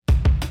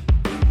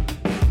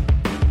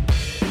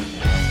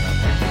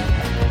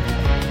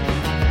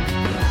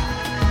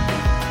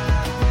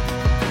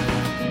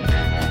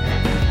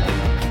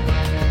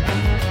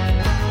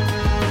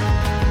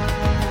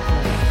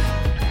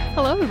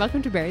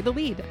welcome to Bury the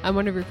Lead. I'm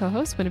one of your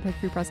co-hosts, Winnipeg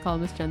Free Press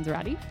columnist Jen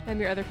Zarati. I'm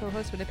your other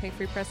co-host, Winnipeg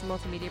Free Press and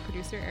multimedia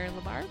producer Erin.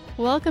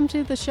 Welcome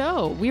to the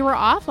show. We were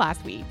off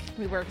last week.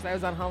 We were because I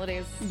was on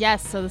holidays.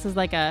 Yes, so this is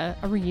like a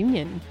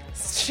reunion.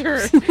 Sure.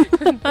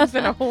 It's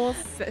been a whole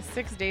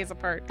 6 days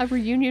apart. A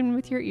reunion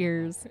with your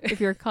ears, if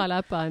you're caught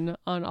up on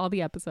all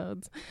the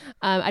episodes.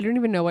 I don't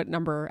even know what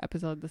number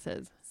episode this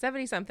is.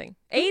 70-something.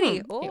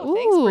 80. Ooh.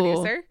 Thanks,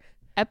 producer.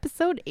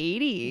 Episode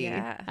 80.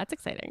 Yeah. That's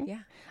exciting.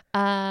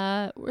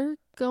 Yeah. We're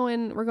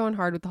going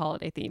hard with the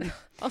holiday theme.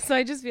 Also,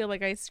 I just feel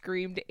like I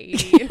screamed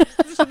 80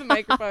 into the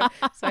microphone,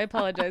 so I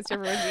apologize to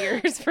everyone's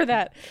ears for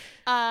that.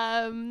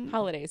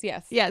 Holidays,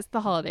 yes. Yes,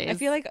 the holidays. I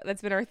feel like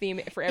that's been our theme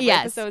for every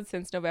episode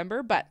since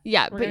November, but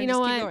yeah, we're but you know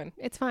what? Going.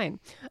 It's fine.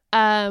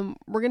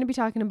 We're going to be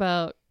talking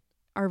about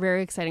our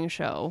very exciting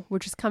show,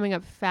 which is coming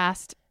up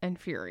fast and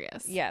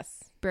furious.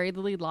 Yes. Bury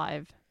the Lead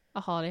Live,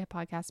 a holiday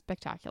podcast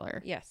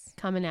spectacular. Yes.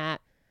 Coming at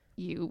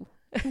you.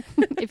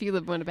 If you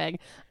live in Winnipeg,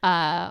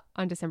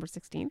 on December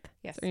 16th.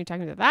 Yes. So we're going to be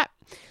talking about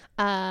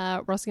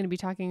that. We're also going to be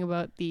talking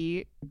about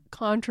the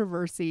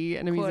controversy,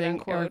 and I'm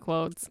using air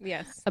quotes,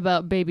 yes,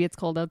 about Baby It's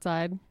Cold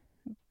Outside,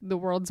 the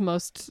world's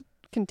most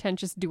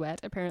contentious duet,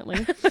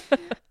 apparently.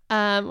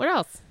 What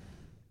else?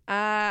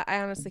 I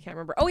honestly can't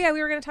remember. Oh, yeah,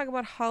 we were going to talk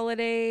about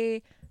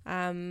holiday,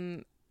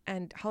 and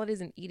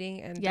holidays and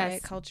eating and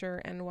diet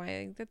culture and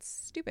why that's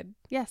stupid.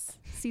 Yes.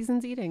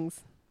 Season's eatings,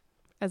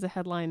 as a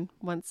headline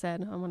once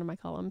said on one of my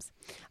columns.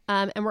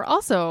 And we're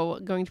also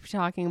going to be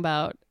talking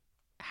about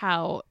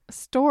how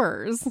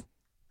stores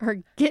are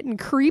getting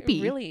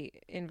creepy. Really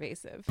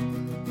invasive.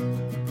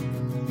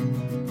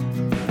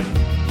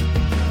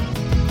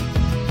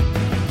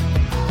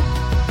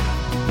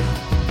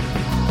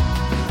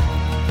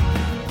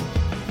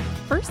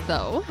 First,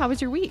 though, how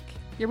was your week?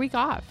 Your week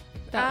off?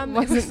 That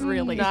It was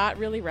really not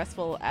really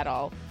restful at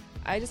all.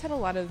 I just had a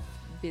lot of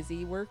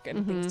busy work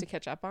and things to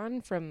catch up on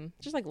from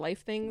just like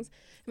life things.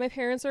 My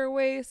parents are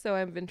away, so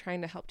I've been trying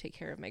to help take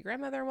care of my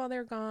grandmother while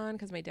they're gone,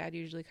 because my dad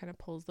usually kind of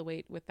pulls the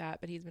weight with that,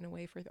 but he's been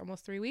away for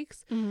almost 3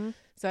 weeks.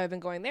 So I've been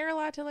going there a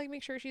lot to like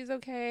make sure she's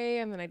okay,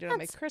 and then I did all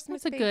my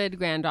Christmas. That's a good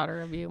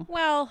granddaughter of you.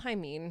 Well, I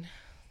mean,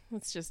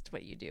 it's just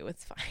what you do.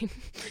 It's fine.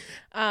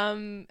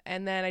 And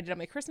then I did all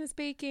my Christmas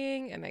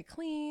baking, and I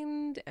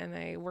cleaned, and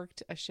I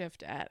worked a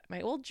shift at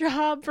my old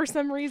job for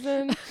some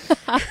reason.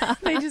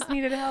 I just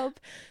needed help.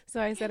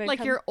 So I said,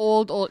 like your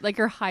old, like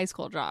your high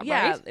school job,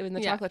 yeah, right? It was in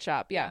the chocolate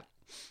shop. Yeah.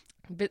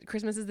 But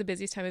Christmas is the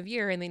busiest time of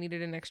year, and they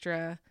needed an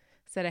extra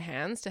set of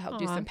hands to help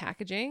do some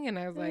packaging. And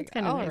I was like,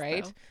 all nice,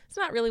 right. though. It's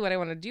not really what I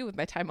want to do with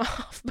my time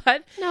off,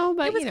 but no,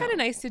 but it was kind of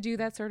nice to do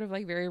that sort of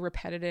like very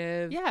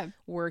repetitive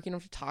work. You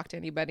don't have to talk to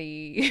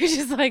anybody. You're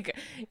just like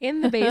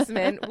in the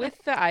basement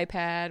with the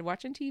iPad,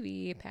 watching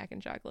TV, packing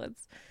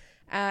chocolates.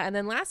 And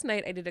then last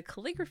night I did a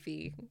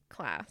calligraphy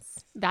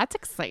class. That's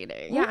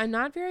exciting. Yeah, I'm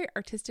not very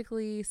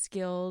artistically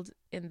skilled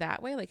in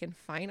that way, like in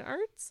fine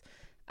arts.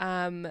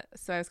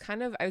 So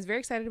I was very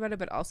excited about it,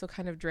 but also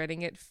kind of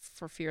dreading it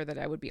for fear that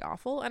I would be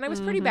awful. And I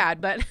was pretty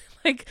bad, but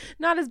like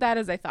not as bad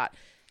as I thought.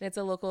 And it's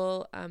a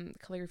local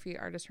calligraphy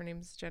artist. Her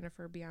name's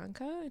Jennifer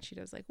Bianca, and she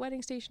does like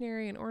wedding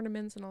stationery and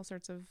ornaments and all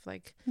sorts of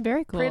like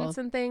very cool prints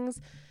and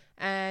things.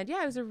 And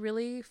yeah, it was a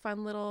really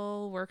fun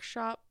little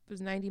workshop. It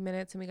was 90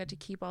 minutes, and we got to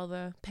keep all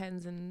the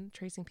pens and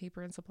tracing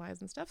paper and supplies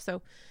and stuff.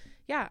 So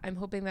yeah, I'm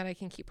hoping that I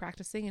can keep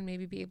practicing and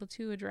maybe be able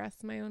to address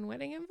my own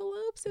wedding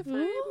envelopes if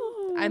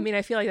I mean,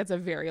 I feel like that's a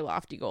very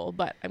lofty goal,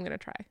 but I'm going to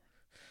try.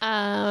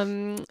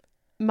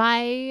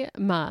 My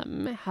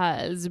mom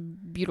has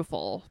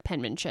beautiful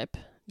penmanship.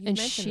 You and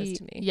mentioned this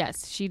to me.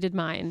 Yes, she did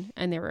mine,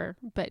 and they were,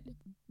 but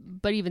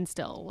even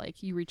still,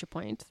 like, you reach a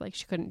point, like,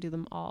 she couldn't do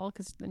them all,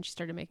 because then she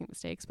started making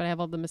mistakes. But I have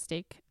all the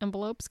mistake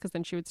envelopes, because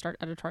then she would start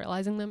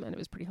editorializing them, and it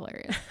was pretty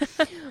hilarious.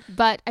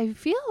 But I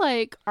feel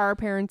like our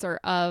parents are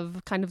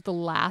of kind of the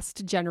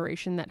last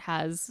generation that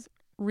has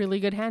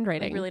really good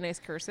handwriting, like really nice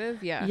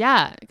cursive.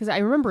 Yeah, because I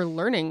remember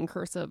learning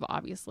cursive.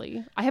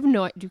 Obviously, I have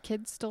do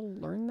kids still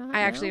learn that?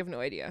 I actually have no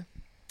idea,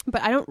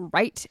 but I don't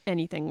write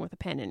anything with a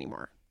pen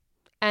anymore.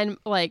 And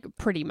like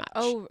pretty much.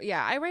 Oh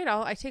yeah,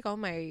 I take all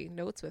my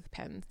notes with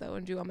pens though,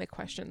 and do all my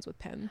questions with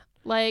pen.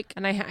 Like,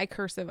 and I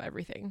cursive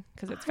everything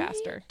because it's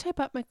faster. I type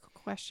up my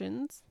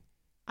questions.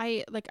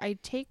 When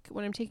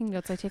I'm taking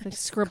notes, I take like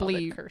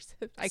scribbly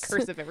cursive. I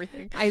cursive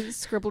everything. I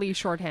scribbly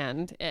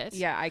shorthand it.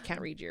 Yeah, I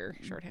can't read your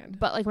shorthand.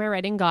 But like my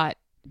writing got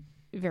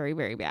very,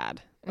 very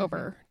bad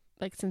over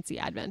like since the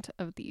advent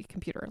of the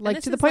computer.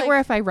 Like to the point where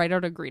if I write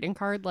out a greeting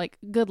card, like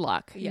good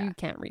luck, you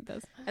can't read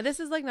this. And this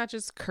is like not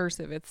just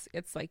cursive.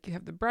 It's like you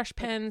have the brush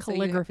pen, like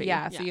calligraphy.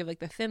 So you have like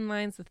the thin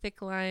lines, the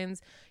thick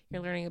lines.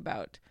 You're learning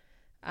about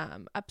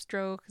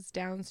upstrokes,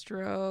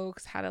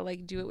 downstrokes, how to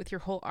like do it with your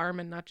whole arm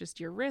and not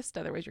just your wrist.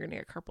 Otherwise, you're gonna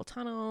get carpal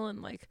tunnel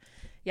and like,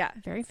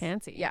 very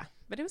fancy. Yeah,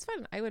 but it was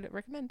fun. I would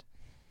recommend.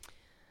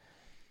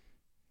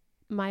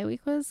 My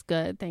week was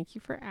good. Thank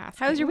you for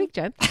asking. How was your week,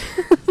 Jen?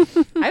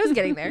 I was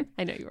getting there.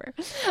 I know you were.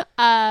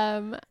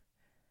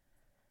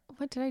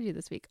 What did I do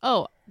this week?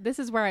 Oh, this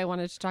is where I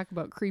wanted to talk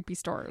about creepy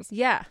stores.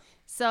 Yeah.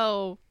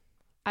 So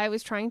I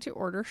was trying to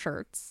order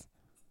shirts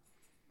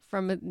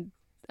from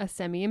a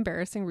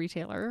semi-embarrassing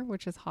retailer,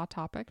 which is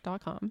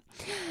hottopic.com.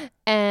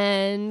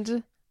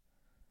 And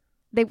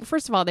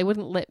first of all, they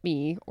wouldn't let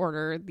me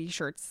order the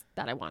shirts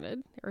that I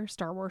wanted, or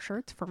Star Wars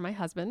shirts for my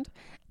husband.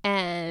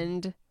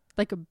 And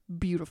like a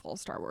beautiful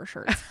Star Wars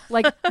shirt.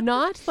 Like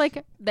not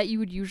like that you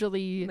would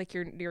usually like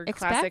your expect.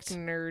 Classic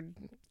nerd.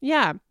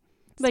 Yeah.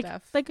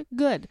 Stuff. Like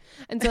good.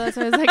 And so that's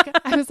why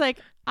I was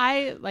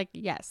like,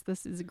 yes,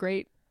 this is a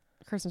great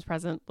Christmas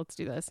present. Let's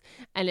do this.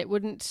 And it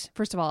wouldn't,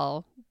 first of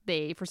all,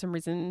 they for some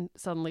reason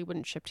suddenly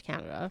wouldn't ship to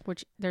Canada,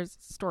 which there's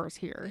stores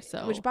here.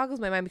 So which boggles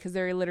my mind because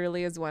there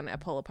literally is one at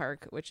Polo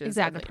Park, which is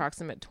an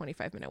approximate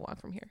 25-minute walk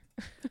from here.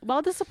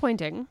 Well,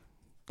 disappointing.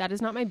 That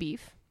is not my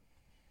beef.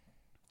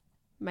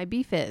 My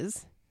beef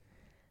is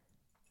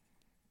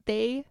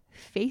they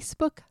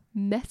Facebook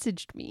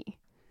messaged me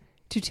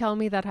to tell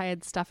me that I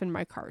had stuff in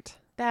my cart.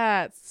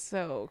 That's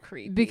so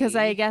creepy. Because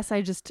I guess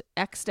I just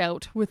X'd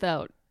out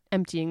without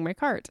emptying my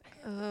cart.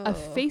 Oh. A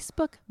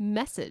Facebook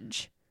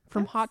message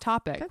from Hot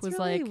Topic was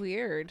really like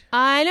weird.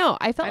 I know.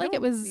 I felt like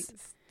it was.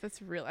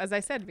 That's real. As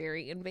I said,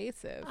 very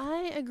invasive.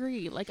 I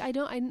agree. Like I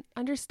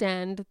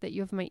understand that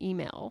you have my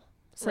email,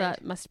 so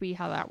that must be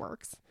how that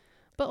works.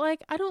 But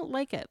like I don't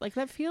like it. Like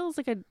that feels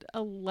like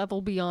a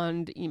level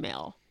beyond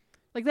email.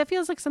 Like that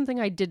feels like something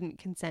I didn't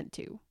consent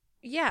to.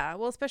 Yeah,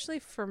 well, especially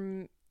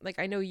from like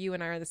I know you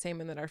and I are the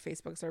same in that our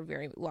Facebooks are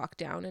very locked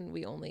down and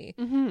we only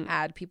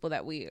add people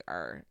that we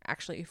are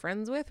actually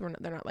friends with.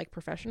 They're not like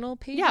professional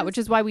pages. Yeah, which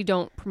is why we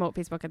don't promote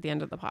Facebook at the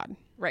end of the pod.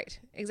 Right,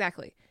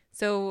 exactly.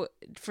 So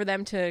for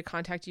them to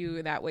contact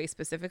you that way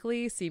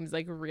specifically seems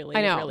like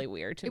really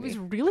weird to me. It was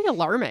really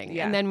alarming.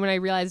 Yeah. And then when I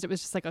realized it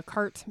was just like a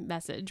cart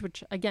message,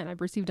 which again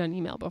I've received on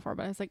email before,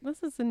 but I was like,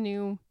 this is a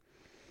new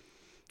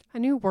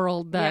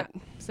world that.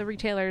 Yeah. So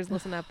retailers,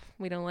 listen up.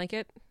 We don't like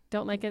it.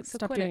 Don't like it. So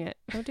stop doing it.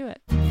 Don't do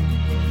it.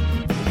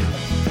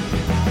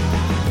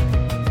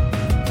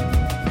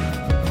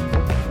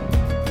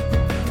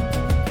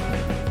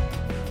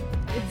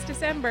 It's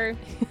December.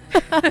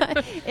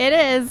 It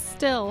is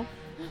still.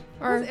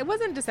 Or it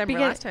wasn't December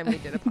last time we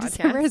did a podcast.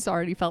 December has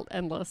already felt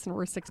endless and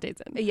we're 6 days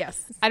in.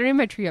 Yes. I don't have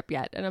my tree up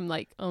yet. And I'm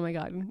like, oh my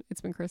God,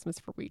 it's been Christmas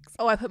for weeks.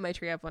 Oh, I put my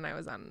tree up when I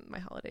was on my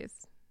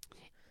holidays.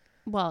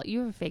 Well, you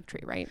have a fake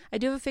tree, right? I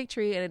do have a fake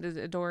tree and it is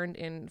adorned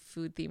in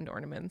food-themed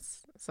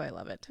ornaments. So I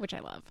love it. Which I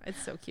love.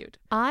 It's so cute.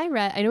 I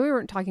know we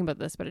weren't talking about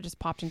this, but it just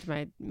popped into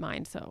my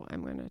mind. So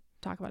I'm going to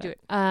talk about it.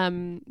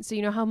 So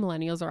you know how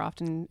millennials are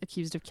often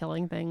accused of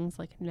killing things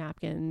like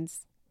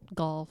napkins,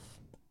 golf,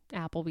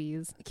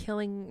 Applebee's.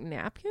 Killing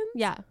napkins?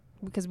 Yeah.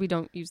 Because we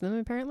don't use them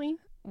apparently.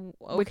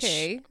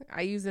 Okay.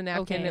 I use a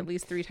napkin at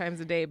least 3 times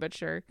a day, but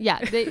sure. Yeah.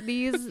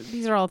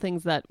 These are all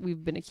things that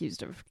we've been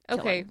accused of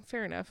killing. Okay.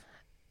 Fair enough.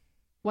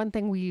 One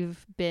thing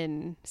we've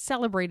been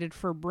celebrated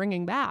for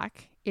bringing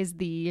back is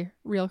the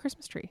real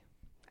Christmas tree.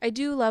 I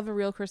do love a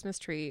real Christmas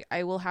tree.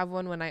 I will have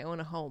one when I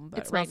own a home, but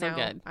it's right so now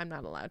good. I'm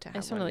not allowed to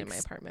have one in my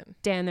apartment.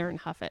 Stand there and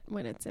huff it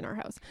when it's in our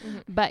house. Mm-hmm.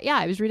 But yeah,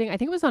 I was reading, I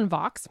think it was on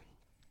Vox,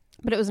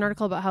 but it was an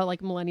article about how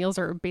like millennials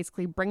are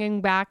basically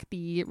bringing back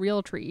the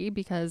real tree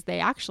because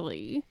they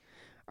actually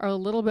are a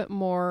little bit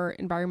more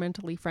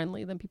environmentally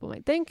friendly than people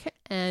might think.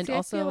 And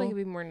also I feel like it'd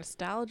be more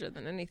nostalgia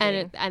than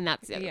anything. And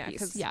that's the other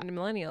piece. Because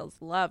millennials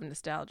love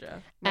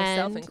nostalgia,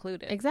 myself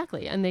included.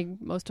 Exactly.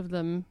 And most of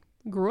them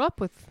grew up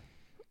with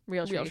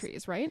real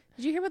trees, right?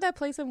 Did you hear about that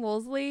place in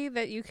Wolseley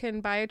that you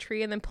can buy a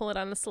tree and then pull it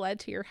on a sled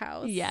to your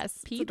house? Yes.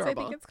 Pete's, I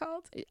think it's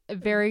called.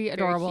 Very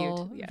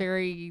adorable. Cute. Yeah.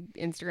 Very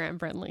Instagram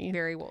friendly.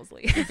 Very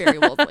Wolseley. Very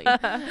Wolseley.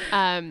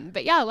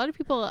 But yeah, a lot of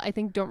people I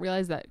think don't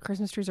realize that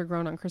Christmas trees are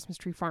grown on Christmas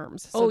tree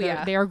farms. So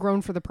they are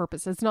grown for the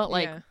purpose. It's not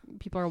like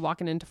people are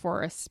walking into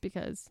forests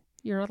because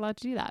you're not allowed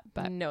to do that.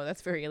 But no,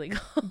 that's very illegal.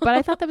 But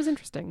I thought that was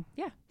interesting.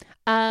 Yeah.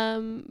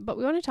 But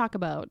we want to talk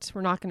about,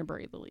 we're not going to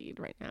bury the lead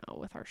right now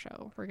with our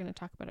show. We're going to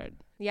talk about it.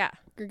 Yeah.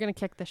 We're going to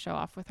kick the show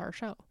off with our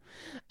show.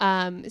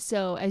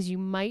 So as you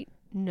might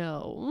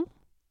know,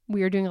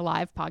 we are doing a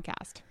live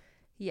podcast.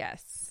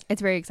 Yes.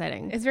 It's very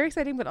exciting. It's very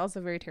exciting, but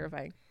also very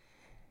terrifying.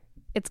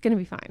 It's going to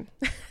be fine.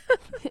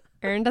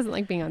 Erin doesn't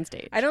like being on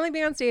stage. I don't like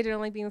being on stage. I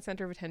don't like being the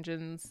center of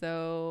attention.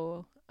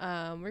 So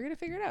we're going to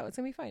figure it out. It's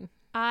going to be fine.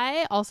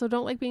 I also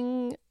don't like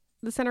being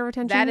the center of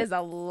attention. That is a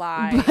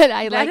lie. But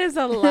that is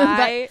a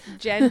lie.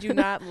 Jen, do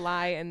not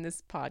lie in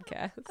this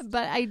podcast.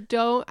 But I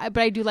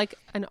do like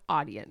an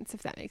audience,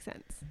 if that makes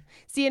sense.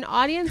 See, an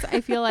audience,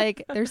 I feel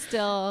like there's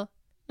still.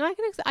 No, I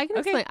can explain.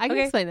 I can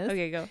explain this.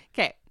 Okay, go.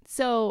 Okay,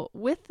 so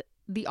with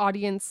the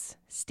audience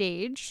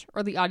stage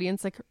or the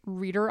audience, like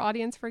reader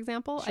audience, for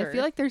example, sure. I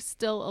feel like there's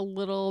still a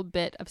little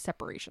bit of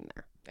separation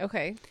there.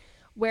 Okay.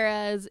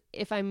 Whereas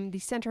if I'm the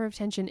center of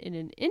attention in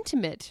an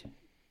intimate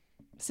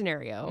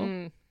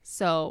scenario,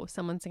 so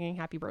someone singing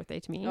happy birthday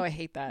to me. Oh, I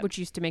hate that. Which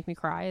used to make me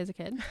cry as a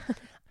kid.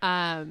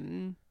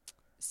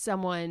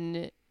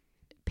 Someone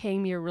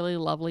paying me a really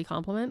lovely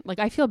compliment. Like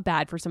I feel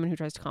bad for someone who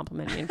tries to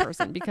compliment me in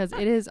person because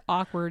it is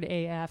awkward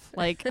AF.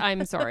 Like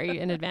I'm sorry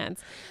in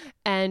advance.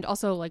 And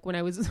also like when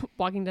I was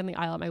walking down the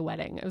aisle at my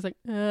wedding, I was like,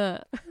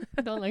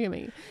 don't look at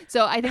me.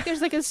 So I think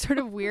there's like a sort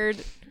of weird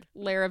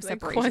layer of Like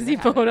separation. that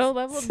Quasimodo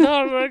level.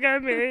 Don't look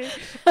at me.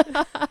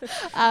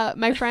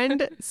 My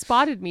friend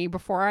spotted me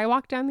before I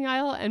walked down the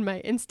aisle, and my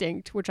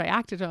instinct, which I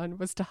acted on,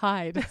 was to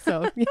hide.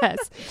 So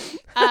yes,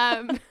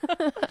 but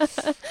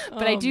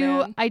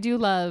man. I do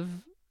love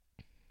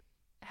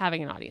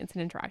having an audience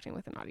and interacting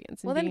with an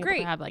audience. And Well, then being able great.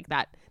 to have like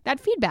that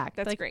feedback.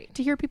 That's like, great.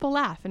 to hear people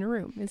laugh in a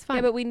room is fun.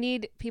 Yeah, but we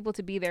need people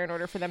to be there in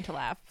order for them to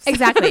laugh.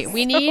 Exactly.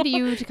 We need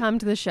you to come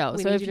to the show.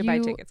 We So need if you to buy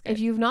tickets, guys. if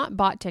you've not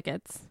bought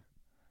tickets,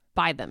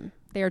 buy them.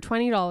 They are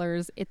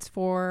 $20. It's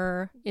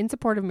for in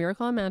support of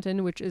Miracle on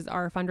Mountain, which is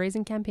our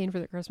fundraising campaign for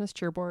the Christmas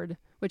cheerboard,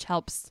 which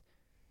helps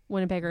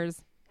Winnipeggers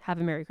have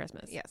a Merry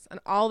Christmas. Yes, and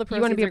all the You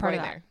want to proceeds be a are part going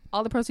of that. there.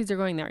 All the proceeds are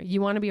going there. You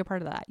want to be a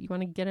part of that. You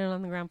want to get in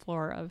on the ground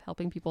floor of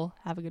helping people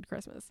have a good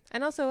Christmas.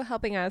 And also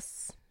helping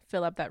us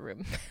fill up that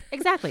room.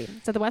 Exactly.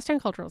 So the West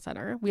End Cultural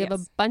Center, we have a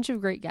Yes. bunch of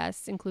great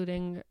guests,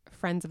 including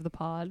friends of the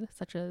pod,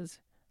 such as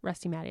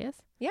Rusty Mattias,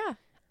 Yeah.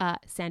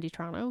 Sandy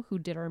Toronto, who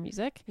did our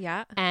music,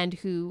 Yeah. and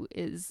who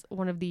is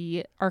one of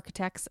the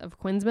architects of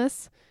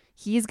Quinsmas.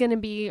 He's going to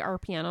be our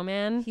piano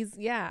man.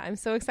 I'm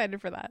so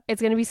excited for that.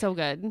 It's going to be so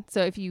good.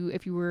 So if you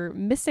were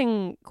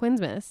missing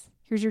Quinsmas,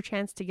 here's your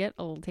chance to get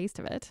a little taste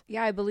of it.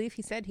 Yeah, I believe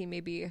he said he may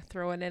be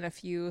throwing in a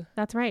few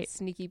That's right.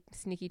 sneaky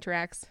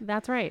tracks.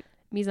 That's right.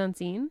 Mise en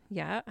scene,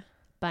 Yeah.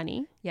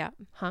 Bunny, Yeah.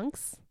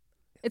 hunks.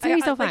 It's going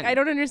to be so fun. I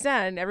don't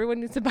understand. Everyone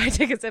needs to buy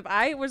tickets. If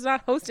I was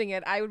not hosting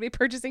it, I would be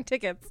purchasing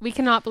tickets. We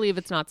cannot believe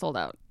it's not sold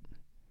out.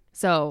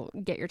 So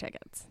get your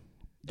tickets.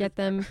 Get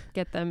them.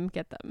 Get them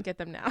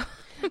now.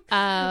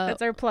 Uh,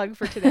 That's our plug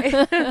for today.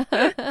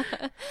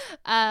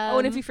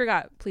 And if you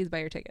forgot, please buy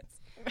your tickets.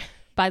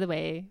 by the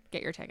way,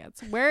 get your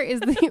tickets. Where is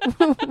the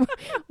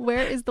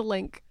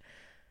link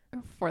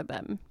for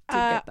them to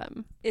get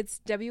them? It's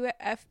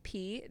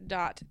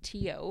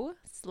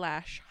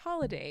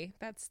wfp.to/holiday.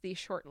 That's the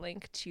short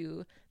link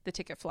to the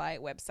Ticketfly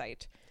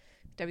website.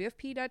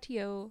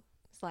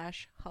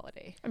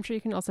 wfp.to/holiday. I'm sure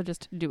you can also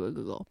just do a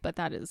Google, but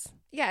that is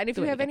Yeah, and if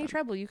The you way to have get any them.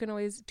 trouble, you can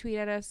always tweet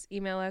at us,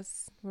 email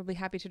us. We'll be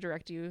happy to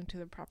direct you to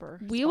the proper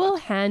we spot. will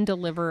hand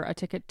deliver a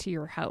ticket to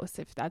your house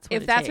if that's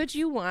what If that's what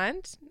you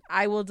want,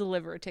 I will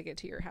deliver a ticket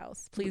to your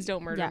house. Please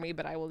don't murder Yeah. me,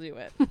 but I will do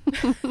it.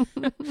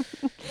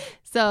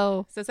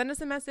 So, So send us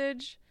a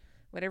message.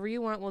 Whatever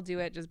you want, we'll do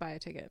it. Just buy a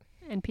ticket.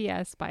 and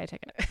PS, buy a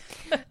ticket.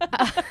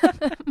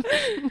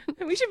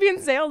 We should be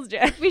in sales,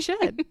 Jen. We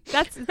should.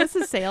 This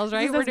is sales,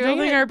 right? We're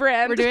building it. our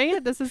brand. We're doing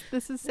it. This is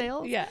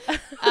sales. Yeah.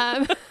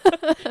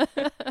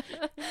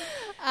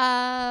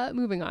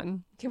 Moving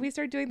on. Can we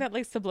start doing that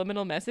like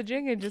subliminal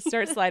messaging and just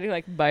start sliding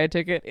like buy a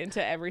ticket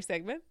into every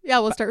segment? Yeah,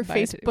 we'll start buy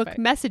a ticket, Facebook buy.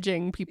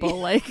 messaging people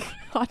like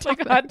hot Like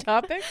topic. a hot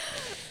topic?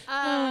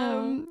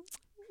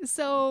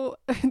 So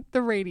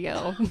the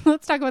radio.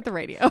 Let's talk about the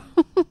radio.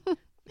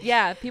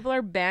 Yeah, people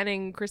are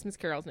banning Christmas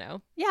carols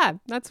now. Yeah,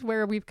 that's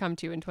where we've come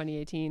to in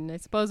 2018. I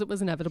suppose it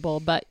was inevitable,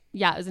 but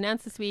yeah, it was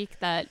announced this week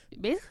that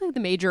basically the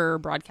major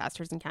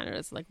broadcasters in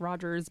Canada, so like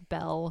Rogers,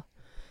 Bell,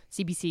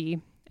 CBC,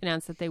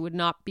 announced that they would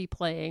not be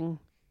playing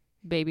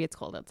Baby It's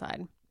Cold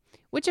Outside,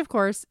 which of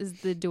course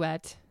is the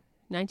duet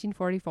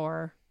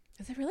 1944.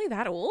 Is it really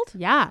that old?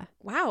 Yeah,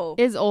 Wow.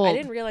 is old. I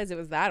didn't realize it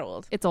was that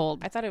old. It's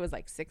old. I thought it was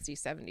like 60s,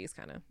 70s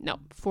kind of. No,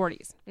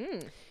 40s.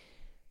 Mm.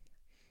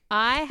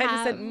 I I just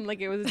have... said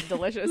like it was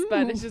delicious,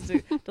 but it's just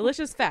a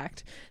delicious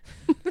fact.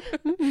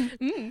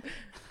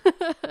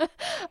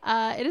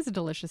 It is a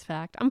delicious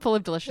fact. I'm full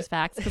of delicious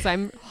facts because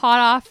I'm hot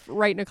off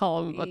writing a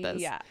column about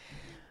this. Yeah.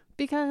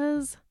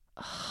 Because,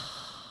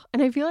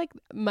 and I feel like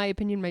my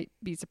opinion might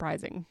be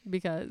surprising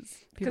because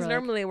people Because are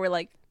normally we're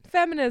like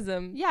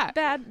feminism, Yeah.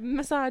 bad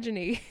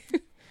misogyny.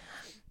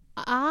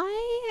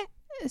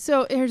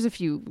 so here's a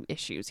few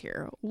issues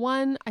here.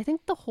 One, I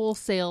think the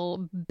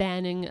wholesale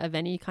banning of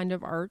any kind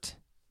of art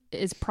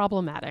is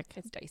problematic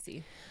It's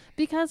dicey.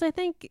 because I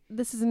think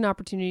this is an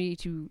opportunity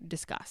to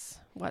discuss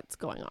what's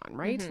going on,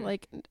 right? Mhm.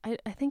 Like,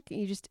 I think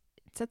it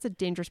sets a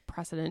dangerous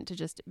precedent to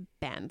just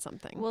ban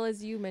something. Well,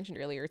 as you mentioned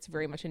earlier, it's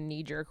very much a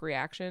knee-jerk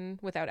reaction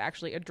without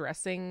actually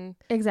addressing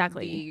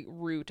exactly. the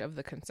root of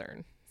the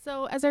concern.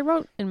 So as I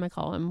wrote in my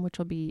column, which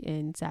will be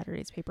in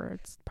Saturday's paper,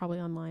 it's probably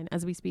online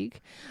as we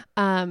speak.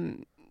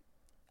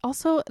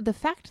 Also, the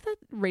fact that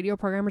radio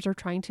programmers are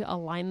trying to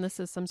align this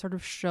as some sort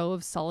of show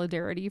of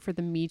solidarity for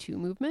the Me Too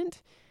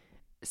movement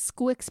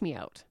squicks me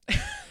out.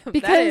 That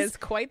Because is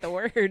quite the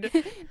word.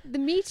 the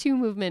Me Too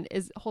movement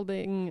is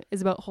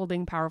about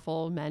holding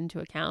powerful men to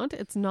account.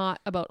 It's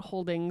not about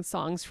holding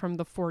songs from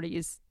the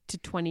 40s to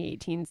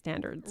 2018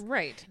 standards.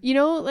 Right. You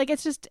know, like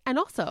it's just, and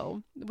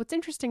also what's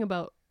interesting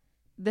about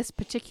this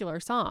particular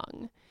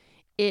song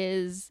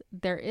is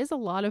there is a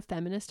lot of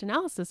feminist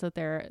analysis out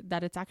there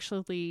that it's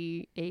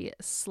actually a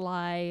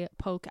sly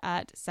poke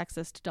at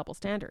sexist double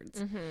standards.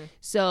 Mm-hmm.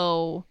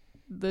 So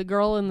the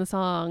girl in the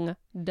song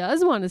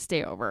does want to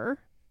stay over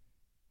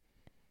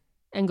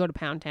and go to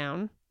Pound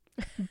Town,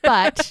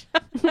 but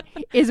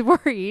is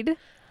worried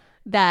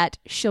that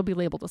she'll be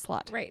labeled a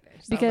slut. Right.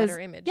 It's not Because her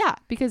image. yeah,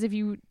 because if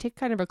you take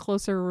kind of a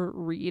closer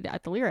read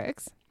at the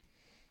lyrics,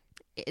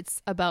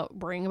 it's about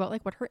worrying about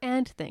like what her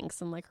aunt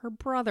thinks and like her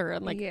brother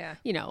and like, Yeah.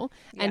 you know,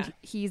 Yeah. and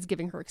he's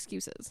giving her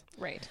excuses.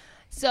 Right.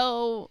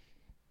 So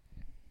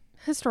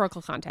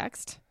historical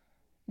context,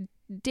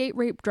 date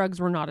rape drugs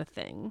were not a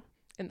thing.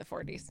 In the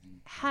 40s.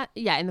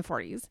 In the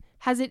 40s.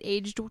 Has it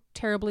aged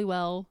terribly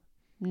well?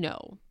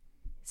 No.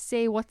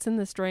 Say what's in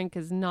this drink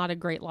is not a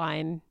great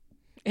line.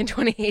 In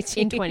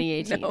 2018. In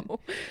 2018. No.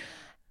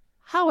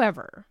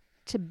 However,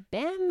 to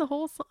ban the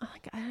whole song,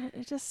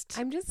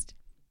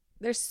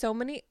 There's so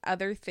many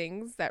other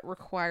things that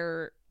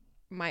require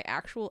my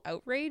actual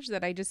outrage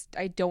that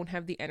I don't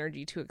have the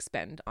energy to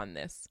expend on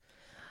this.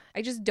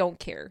 I just don't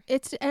care.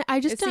 It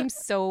seems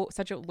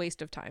such a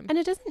waste of time. And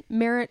it doesn't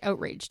merit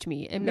outrage to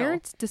me. It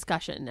merits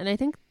discussion. And I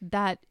think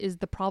that is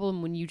the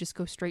problem when you just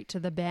go straight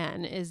to the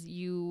ban, is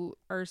you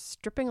are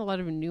stripping a lot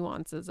of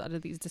nuances out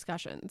of these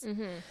discussions.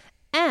 Mm-hmm.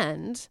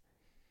 And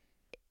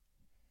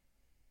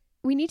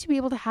we need to be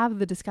able to have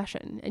the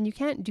discussion. And you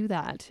can't do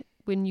that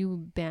when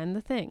you ban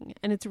the thing.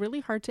 And it's really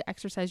hard to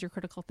exercise your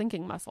critical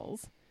thinking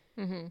muscles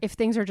if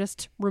things are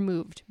just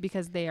removed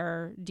because they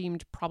are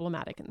deemed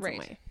problematic in some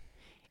way.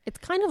 It's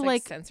kind of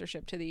like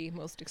censorship to the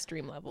most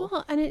extreme level.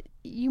 Well, and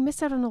you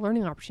missed out on a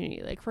learning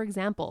opportunity. Like, for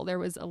example, there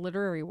was a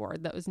literary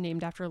award that was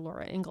named after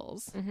Laura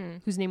Ingalls,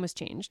 whose name was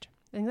changed.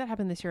 I think that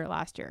happened this year or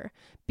last year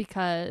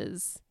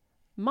because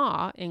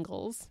Ma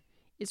Ingalls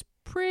is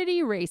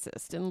pretty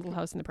racist in Little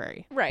House on the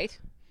Prairie. Right.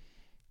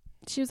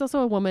 She was also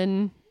a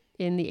woman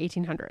in the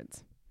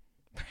 1800s.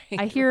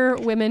 Right. I hear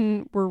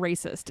women were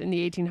racist in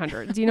the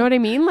 1800s. You know what I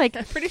mean? Like,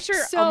 I'm pretty sure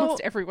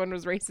almost everyone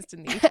was racist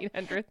in the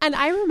 1800s. And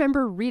I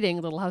remember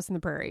reading Little House on the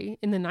Prairie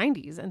in the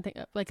 90s and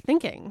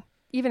thinking,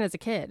 even as a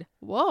kid,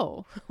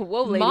 whoa,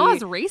 lady.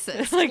 Ma's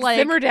racist. like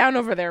simmer down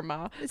over there,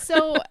 Ma.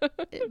 So,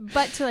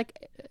 but to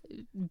like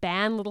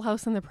ban Little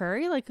House on the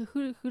Prairie, like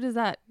who does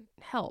that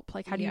help?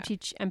 Like, how do you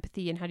teach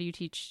empathy and how do you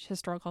teach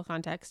historical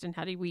context and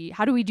how do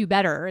we do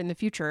better in the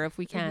future if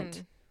we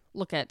can't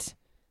look at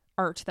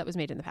art that was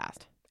made in the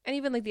past? And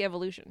even like the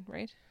evolution,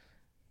 right?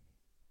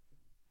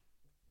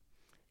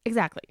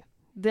 Exactly.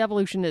 The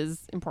evolution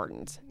is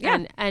important.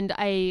 Yeah. And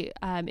I,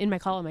 in my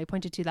column, I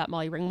pointed to that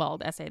Molly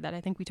Ringwald essay that I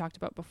think we talked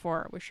about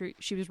before, where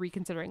she was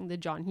reconsidering the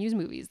John Hughes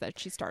movies that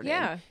she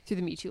started through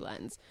the Me Too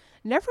lens.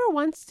 Never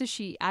once does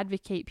she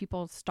advocate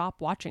people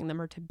stop watching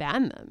them or to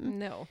ban them.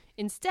 No.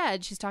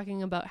 Instead, she's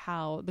talking about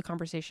how the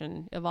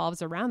conversation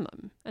evolves around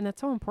them. And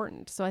that's so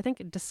important. So I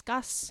think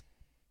discuss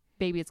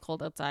Baby It's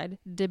Cold Outside,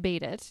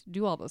 debate it,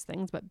 do all those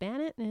things, but ban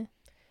it?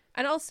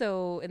 And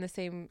also, in the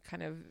same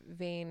kind of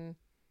vein,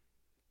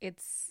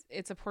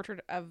 it's a portrait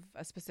of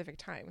a specific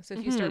time. So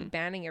if you start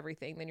banning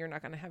everything, then you're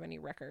not going to have any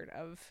record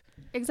of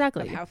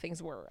how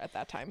things were at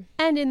that time.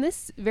 And in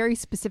this very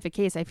specific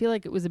case, I feel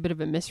like it was a bit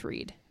of a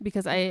misread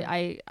because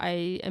I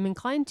am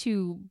inclined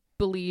to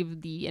believe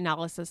the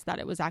analysis that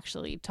it was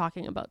actually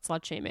talking about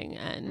slut shaming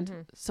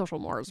and social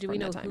mores. Do we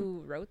know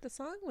who wrote the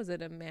song? Was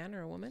it a man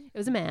or a woman? It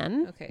was a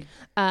man. Okay.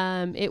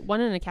 It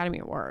won an Academy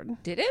Award.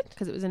 Did it?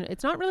 Because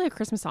it's not really a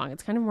Christmas song.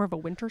 It's kind of more of a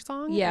winter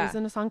song. Yeah. It was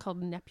in a song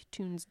called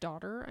Neptune's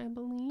Daughter, I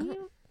believe.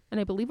 And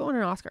I believe it won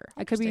an Oscar.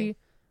 I could be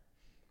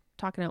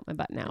talking out my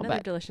butt now. Another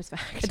but delicious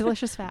fact. A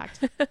delicious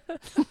fact.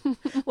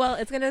 Well,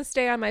 it's going to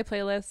stay on my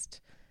playlist.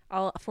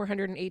 All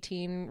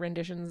 418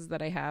 renditions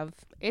that I have.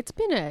 It's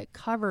been a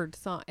covered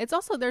song. It's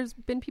also, there's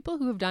been people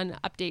who have done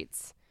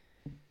updates.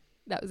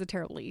 That was a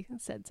terribly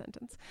said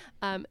sentence.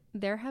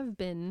 There have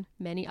been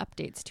many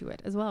updates to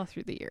it as well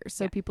through the years.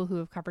 So people who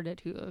have covered it,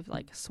 who have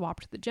like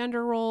swapped the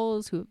gender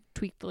roles, who have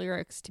tweaked the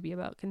lyrics to be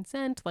about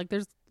consent. Like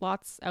there's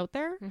lots out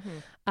there.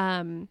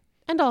 And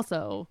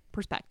also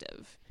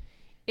perspective.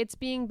 It's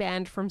being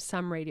banned from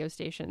some radio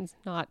stations,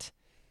 not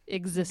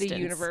existence. The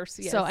universe,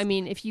 yes. So I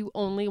mean, if you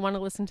only want to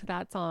listen to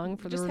that song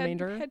for the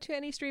remainder, head to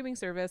any streaming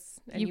service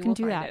and you can will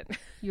do find that. It.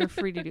 You're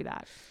free to do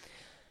that.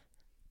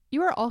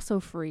 You are also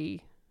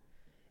free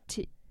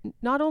to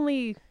not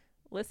only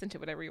listen to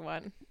whatever you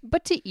want,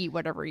 but to eat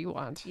whatever you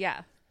want.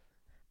 Yeah.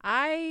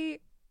 I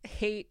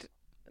hate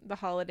the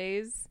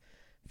holidays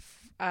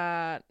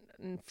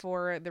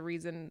for the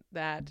reason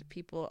that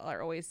people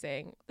are always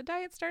saying the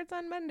diet starts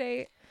on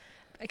Monday.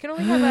 I can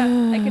only have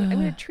I'm going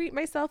to treat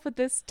myself with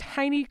this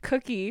tiny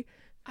cookie.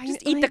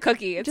 Just eat the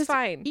cookie. It's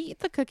fine. Eat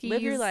the cookies.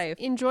 Live your life.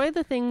 Enjoy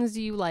the things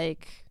you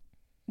like.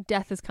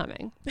 Death is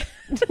coming.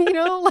 You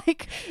know,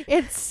 like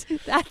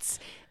that's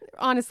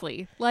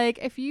honestly, like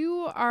if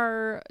you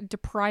are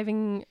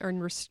depriving or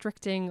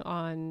restricting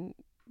on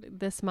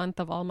this month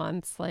of all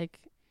months,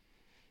 like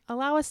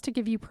allow us to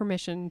give you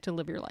permission to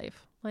live your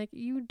life. Like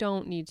you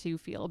don't need to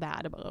feel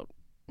bad about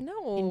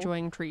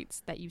enjoying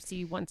treats that you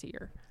see once a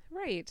year.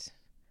 Right.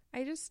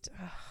 I just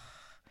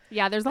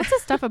yeah, there's lots of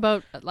stuff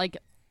about like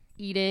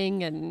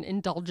eating and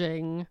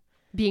indulging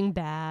being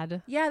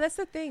bad. Yeah, that's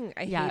the thing.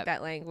 I hate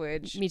that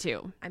language. Me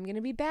too. I'm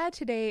gonna be bad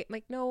today.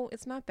 Like, no,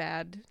 it's not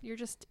bad. You're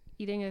just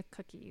eating a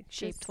cookie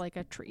shaped like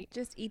a tree.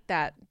 Just eat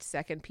that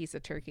second piece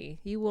of turkey.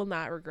 You will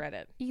not regret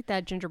it. Eat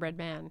that gingerbread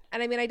man.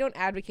 And I mean, I don't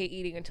advocate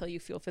eating until you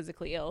feel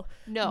physically ill.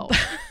 No.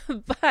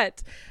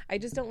 But I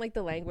just don't like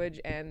the language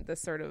and the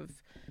sort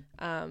of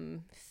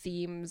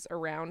themes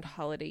around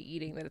holiday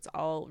eating, that it's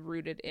all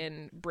rooted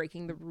in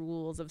breaking the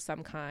rules of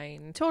some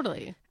kind.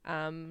 Totally.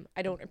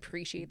 I don't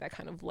appreciate that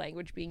kind of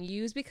language being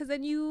used, because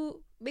then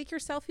you make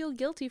yourself feel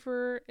guilty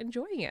for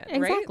enjoying it.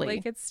 Exactly. Right?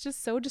 Like, it's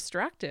just so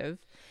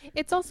destructive.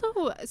 It's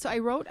also, so I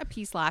wrote a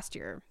piece last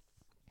year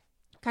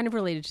kind of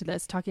related to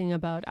this, talking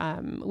about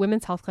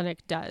Women's Health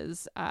Clinic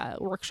does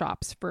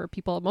workshops for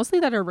people mostly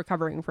that are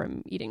recovering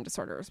from eating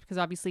disorders, because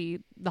obviously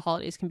the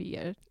holidays can be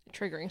a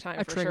Triggering time.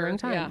 a for triggering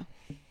sure. time.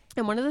 Yeah.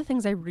 And one of the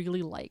things I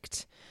really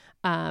liked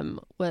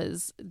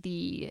was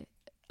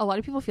a lot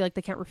of people feel like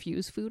they can't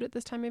refuse food at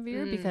this time of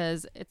year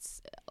because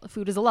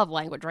food is a love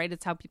language, right?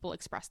 It's how people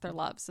express their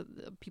love. So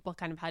people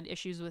kind of had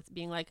issues with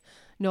being like,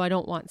 no, I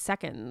don't want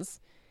seconds.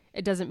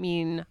 It doesn't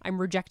mean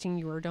I'm rejecting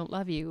you or don't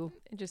love you,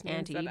 It just means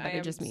Auntie, that but I it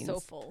am just means so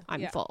full.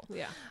 I'm full.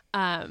 Yeah.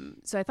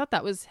 So I thought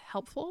that was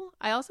helpful.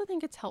 I also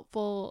think it's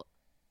helpful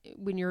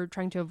when you're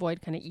trying to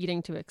avoid kind of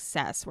eating to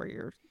excess where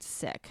you're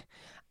sick,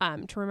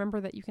 to remember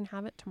that you can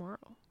have it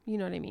tomorrow. You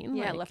know what I mean?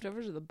 Yeah. Like,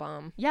 Leftovers are the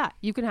bomb. yeah,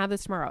 you can have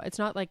this tomorrow. It's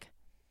not like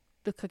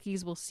the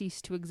cookies will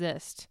cease to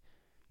exist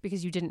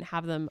because you didn't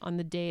have them on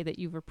the day that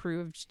you've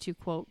approved to,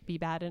 quote, be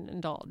bad and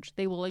indulge.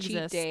 They will Cheat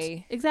exist.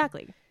 day.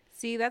 Exactly.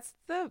 See, that's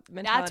the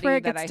mentality. That's where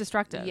it that gets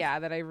destructive. Yeah,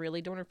 that I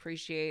really don't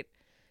appreciate,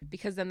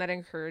 because then that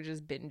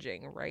encourages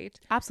binging, right?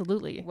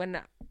 Absolutely. When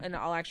in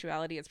all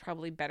actuality, it's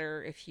probably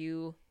better if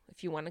you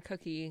want a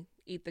cookie,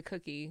 eat the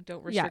cookie.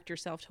 Don't restrict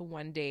yourself to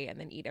one day and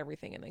then eat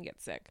everything and then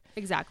get sick.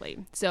 Exactly.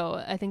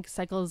 So I think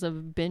cycles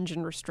of binge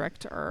and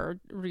restrict are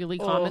really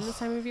common this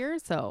time of year.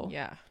 So,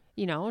 Yeah.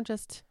 you know,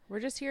 just We're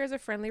just here as a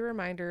friendly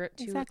reminder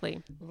to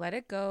exactly. let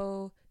it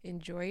go,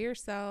 enjoy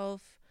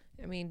yourself.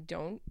 I mean,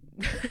 don't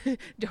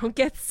don't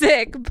get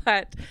sick,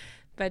 but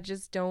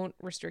just don't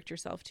restrict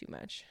yourself too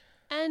much.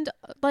 And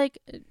like,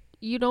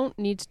 you don't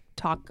need to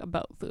talk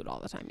about food all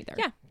the time either.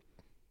 Yeah.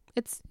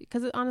 It's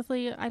because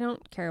honestly, I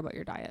don't care about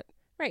your diet.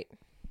 Right.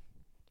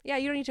 Yeah,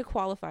 you don't need to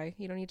qualify.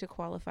 You don't need to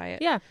qualify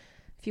it. Yeah.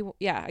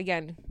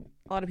 Again,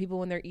 a lot of people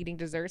when they're eating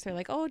desserts, they're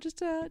like, oh,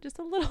 just a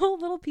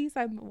little piece.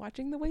 I'm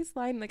watching the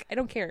waistline. Like, I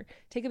don't care.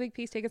 Take a big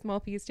piece, take a small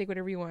piece, take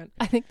whatever you want.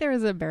 I think there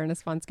was a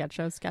Baroness von sketch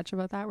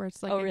about that where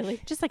it's like, oh, really?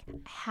 Just like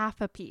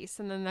half a piece.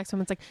 And then the next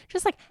one, it's like,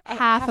 just like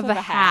half of a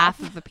half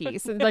of a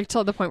piece. And like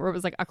till the point where it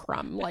was like a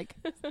crumb. Like,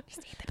 just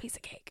eat the piece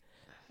of cake.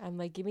 I'm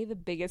like, give me the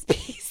biggest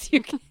piece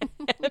you can.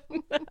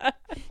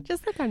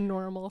 Just like a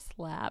normal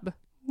slab.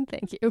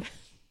 Thank you.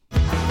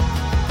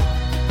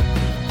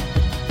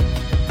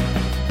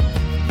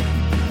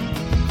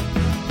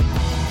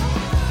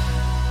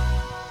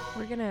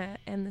 We're gonna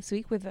end this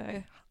week with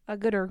a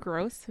good or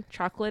gross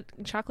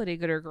chocolatey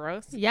good or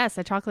gross. Yes,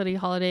 a chocolatey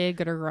holiday,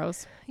 good or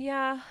gross.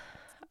 Yeah,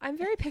 I'm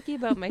very picky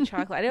about my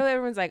chocolate. I know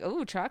everyone's like,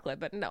 oh, chocolate,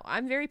 but no,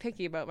 I'm very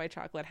picky about my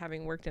chocolate,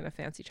 having worked in a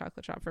fancy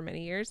chocolate shop for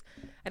many years.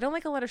 I don't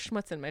like a lot of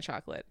schmutz in my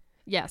chocolate.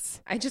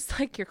 Yes. I just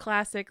like your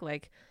classic,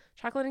 like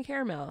chocolate and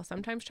caramel,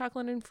 sometimes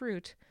chocolate and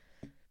fruit,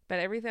 but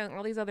everything,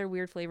 all these other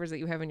weird flavors that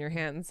you have in your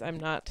hands, I'm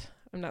not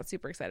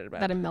super excited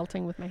about. That I'm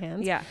melting with my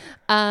hands. Yeah.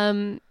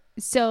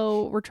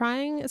 So we're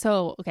trying,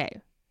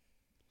 okay.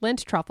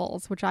 Lindt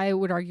truffles, which I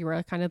would argue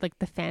are kind of like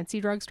the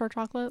fancy drugstore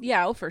chocolate.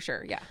 Yeah, oh, for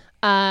sure. Yeah.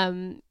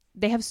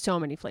 They have so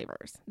many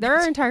flavors. There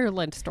are entire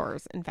Lindt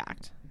stores, in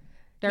fact.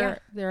 There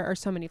are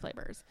so many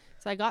flavors.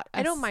 So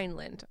I don't mind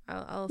Lindt.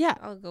 I'll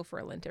go for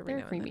a Lindt every now and then.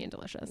 They're creamy and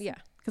delicious. Yeah.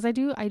 Because I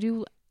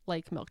do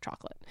like milk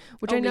chocolate,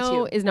 which Oh, I me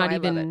know too. is not No, I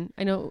love even,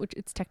 I know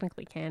it's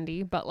technically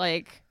candy, but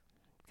like,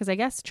 because I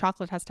guess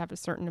chocolate has to have a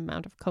certain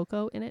amount of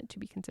cocoa in it to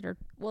be considered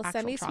actual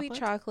semi-sweet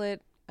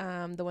chocolate,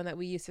 the one that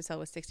we used to sell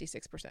was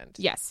 66%.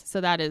 Yes.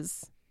 So that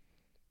is,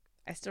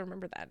 I still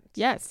remember that.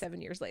 yes.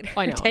 7 years later.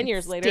 I know. 10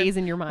 years later. Stays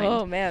in your mind.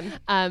 Oh, man.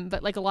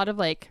 But like a lot of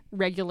like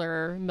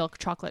regular milk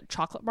chocolate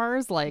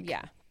bars, like,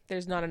 Yeah.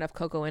 There's not enough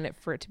cocoa in it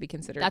for it to be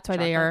considered that's why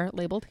chocolate. they are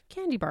labeled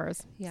candy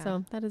bars. Yeah.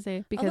 So that is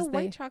because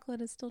white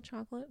chocolate is still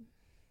chocolate.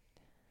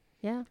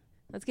 Yeah.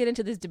 Let's get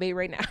into this debate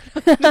right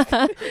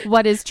now.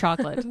 What is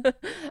chocolate?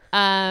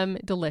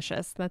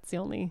 Delicious. That's the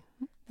only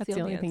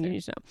thing you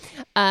need to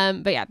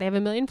know. But yeah, they have a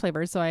million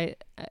flavors. So I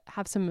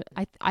have some,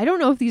 I don't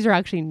know if these are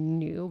actually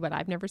new, but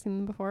I've never seen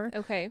them before.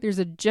 Okay. There's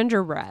a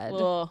gingerbread.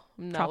 Well,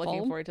 I'm not truffle,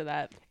 looking forward to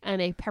that.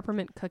 And a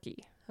peppermint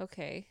cookie.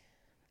 Okay.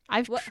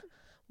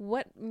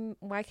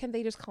 Why can't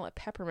they just call it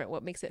peppermint?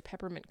 What makes it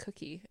peppermint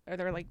cookie? Are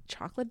there like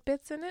chocolate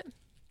bits in it?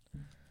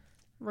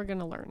 We're going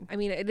to learn. I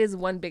mean, it is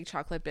one big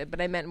chocolate bit,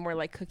 but I meant more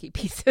like cookie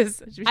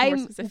pieces.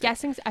 I'm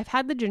guessing I've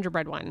had the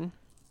gingerbread one.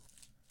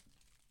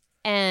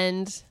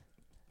 And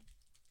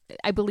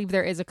I believe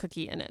there is a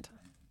cookie in it.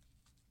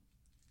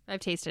 I've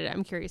tasted it.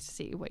 I'm curious to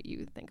see what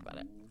you think about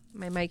it.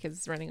 My mic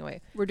is running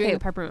away. We're doing the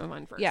peppermint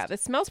one first. Yeah,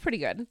 this smells pretty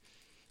good.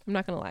 I'm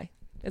not going to lie.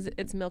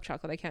 It's milk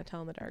chocolate. I can't tell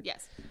in the dark.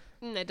 Yes.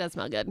 It does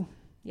smell good.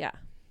 Yeah.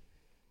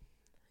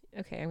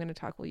 Okay, I'm going to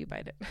talk while you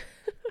bite it.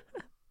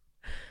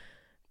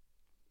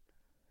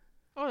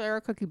 there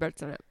are cookie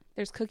bits in it.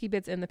 There's cookie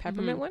bits in the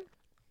peppermint one?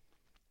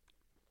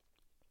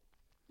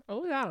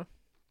 Oh, yeah.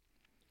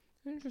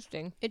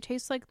 Interesting. It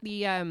tastes like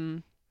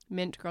the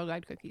mint Girl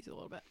Guide cookies a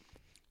little bit.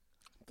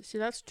 See,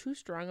 that's too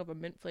strong of a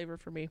mint flavor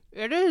for me.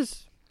 It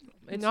is.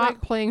 It's not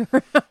like, playing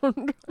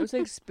around. it's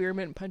like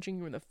spearmint punching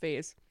you in the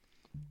face.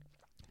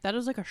 That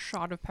is like a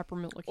shot of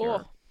peppermint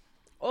liqueur.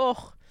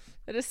 Oh,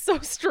 that is so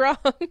strong.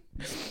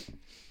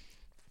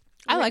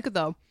 I like it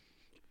though.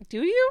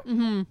 Do you?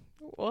 Mm-hmm.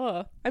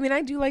 Whoa. I mean,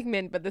 I do like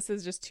mint, but this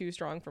is just too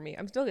strong for me.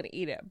 I'm still going to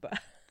eat it, but...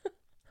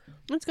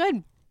 It's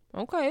good.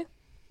 Okay.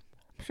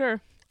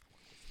 Sure.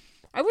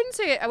 I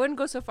wouldn't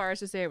go so far as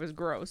to say it was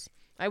gross.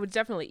 I would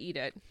definitely eat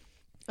it,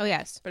 Oh,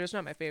 yes. but it's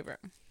not my favorite.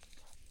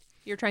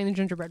 You're trying the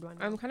gingerbread one.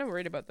 I'm kind of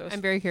worried about those.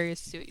 I'm very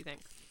curious to see what you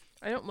think.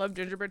 I don't love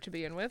gingerbread to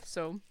begin with,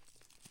 so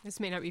This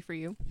may not be for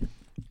you.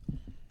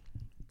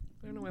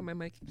 I don't know why my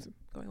mic keeps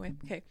going away.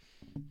 Okay.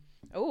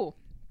 Oh,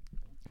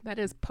 that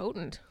is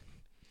potent.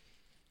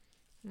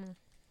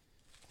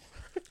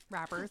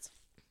 Wrappers.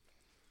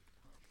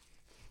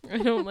 I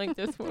don't like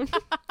this one.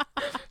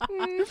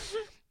 I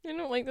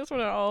don't like this one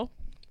at all.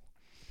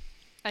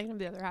 I can have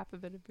the other half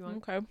of it if you want.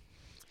 Okay.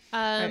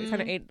 I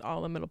kind of ate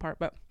all the middle part,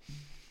 but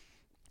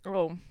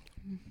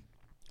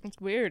it's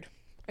weird.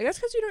 I guess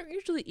because you don't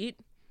usually eat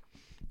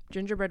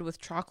gingerbread with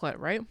chocolate,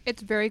 right?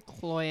 It's very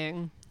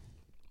cloying.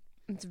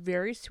 It's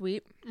very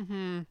sweet,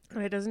 Mm-hmm.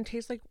 and it doesn't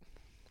taste like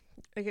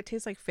it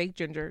tastes like fake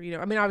ginger. You know,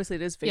 I mean, obviously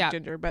it is fake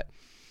ginger, but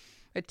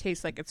it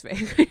tastes like it's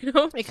fake. You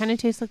know, It kind of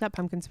tastes like that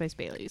pumpkin spice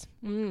Baileys.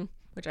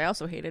 Which I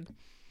also hated.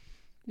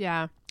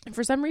 Yeah.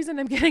 For some reason,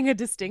 I'm getting a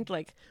distinct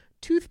like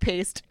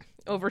toothpaste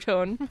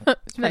overtone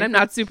that I'm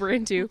not super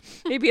into.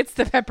 Maybe it's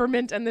the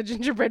peppermint and the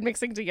gingerbread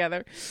mixing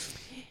together.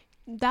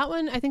 That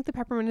one, I think the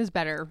peppermint is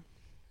better.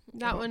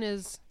 That one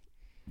is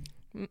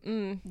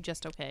Mm-mm.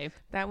 just okay.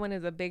 That one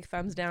is a big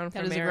thumbs down for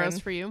That is Erin. gross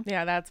for you.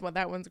 Yeah,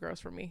 that one's gross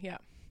for me. Yeah.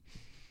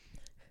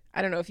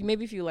 I don't know if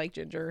you like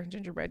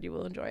gingerbread, you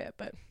will enjoy it,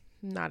 but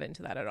not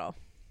into that at all.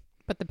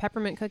 But the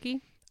peppermint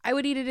cookie? I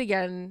would eat it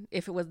again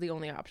if it was the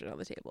only option on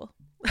the table.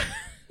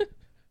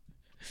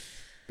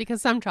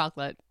 Because some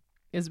chocolate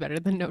is better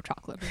than no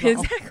chocolate at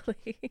all.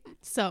 Exactly.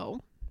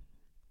 So,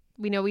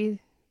 we know we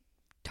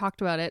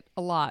talked about it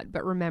a lot,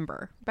 but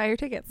remember, Buy your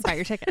tickets. buy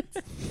your tickets.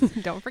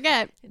 Don't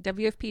forget,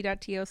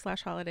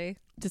 wfp.to/holiday.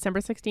 December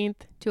 16th,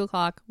 2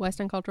 o'clock,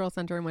 West End Cultural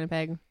Center in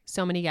Winnipeg.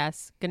 So many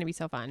guests. Going to be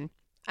so fun.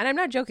 And I'm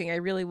not joking. I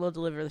really will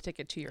deliver the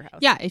ticket to your house.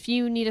 Yeah, if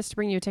you need us to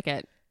bring you a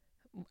ticket,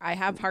 I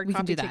have hard We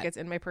can copy do that. tickets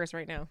in my purse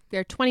right now.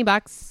 they're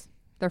 $20.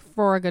 They're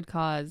for a good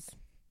cause.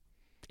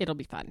 It'll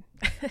be fun.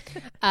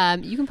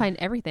 You can find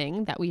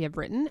everything that we have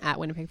written at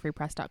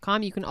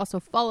winnipegfreepress.com. You can also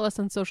follow us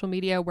on social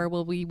media where we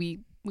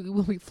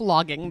will be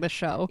vlogging the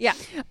show. Yeah.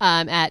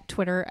 At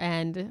Twitter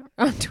and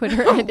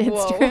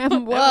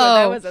Instagram. Whoa.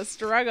 That was a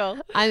struggle.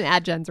 I'm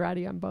at Jen's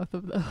Ratty on both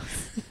of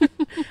those.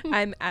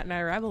 I'm at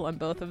NiRebel on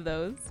both of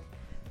those.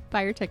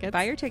 Buy your tickets.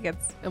 Buy your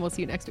tickets. And we'll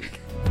see you next week.